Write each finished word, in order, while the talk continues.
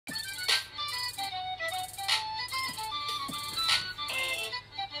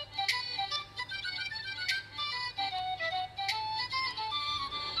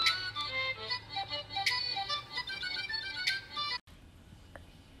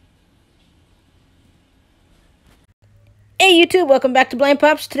Hey YouTube, welcome back to Blind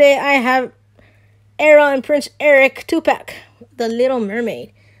Pops. Today I have Ariel and Prince Eric 2-pack, The Little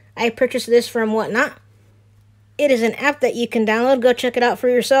Mermaid. I purchased this from Whatnot. It is an app that you can download. Go check it out for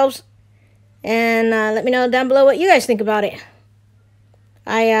yourselves. And let me know down below what you guys think about it.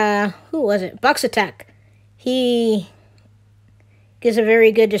 Who was it? Box Attack. He gives a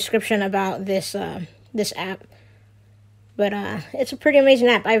very good description about this this app. But it's a pretty amazing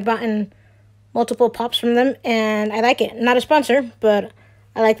app. I've bought multiple pops from them, and I like it. Not a sponsor, but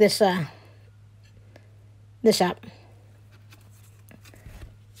I like this this app.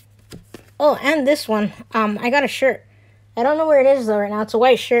 Oh, and this one, I got a shirt. I don't know where it is though right now. It's a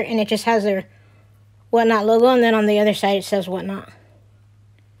white shirt, and it just has their Whatnot logo, and then on the other side it says Whatnot.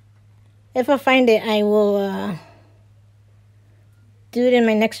 If I find it, I will do it in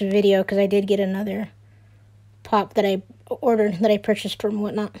my next video, because I did get another pop that I ordered, that I purchased from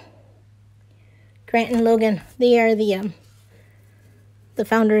Whatnot. Grant and Logan, they are the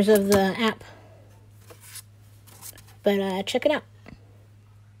founders of the app. But check it out.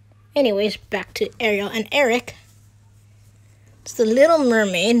 Anyways, back to Ariel and Eric. It's The Little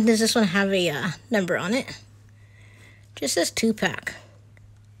Mermaid. Does this one have a number on it? Just says 2-pack.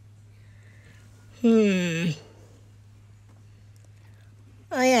 Oh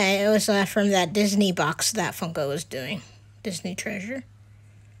yeah, it was from that Disney box that Funko was doing. Disney Treasure.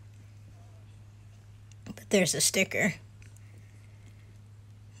 But there's a sticker.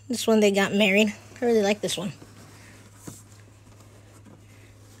 This one, they got married. I really like this one.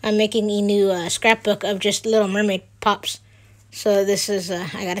 I'm making a new scrapbook of just Little Mermaid pops. So this is,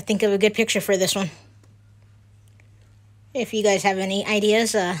 I gotta think of a good picture for this one. If you guys have any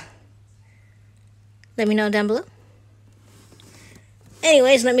ideas, let me know down below.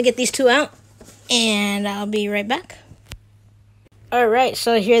 Anyways, let me get these two out, and I'll be right back. Alright,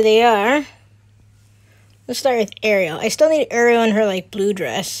 so here they are. Let's start with Ariel. I still need Ariel in her, like, blue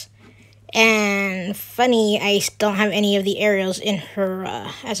dress. And funny, I don't have any of the Ariels in her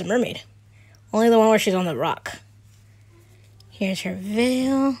as a mermaid. Only the one where she's on the rock. Here's her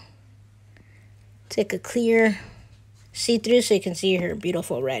veil. Take a clear see-through so you can see her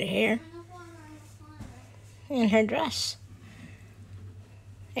beautiful red hair. And her dress.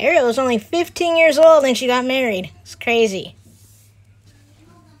 Ariel was only 15 years old and she got married. It's crazy.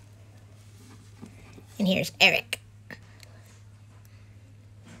 And here's Eric.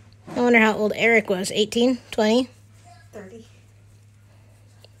 I wonder how old Eric was. 18? 20? 30.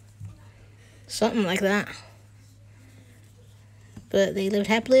 Something like that. But they lived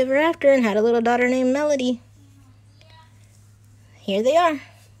happily ever after and had a little daughter named Melody. Here they are.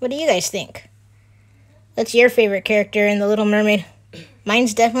 What do you guys think? What's your favorite character in The Little Mermaid?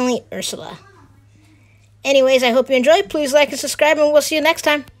 Mine's definitely Ursula. Anyways, I hope you enjoyed. Please like and subscribe, and we'll see you next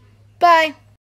time. Bye.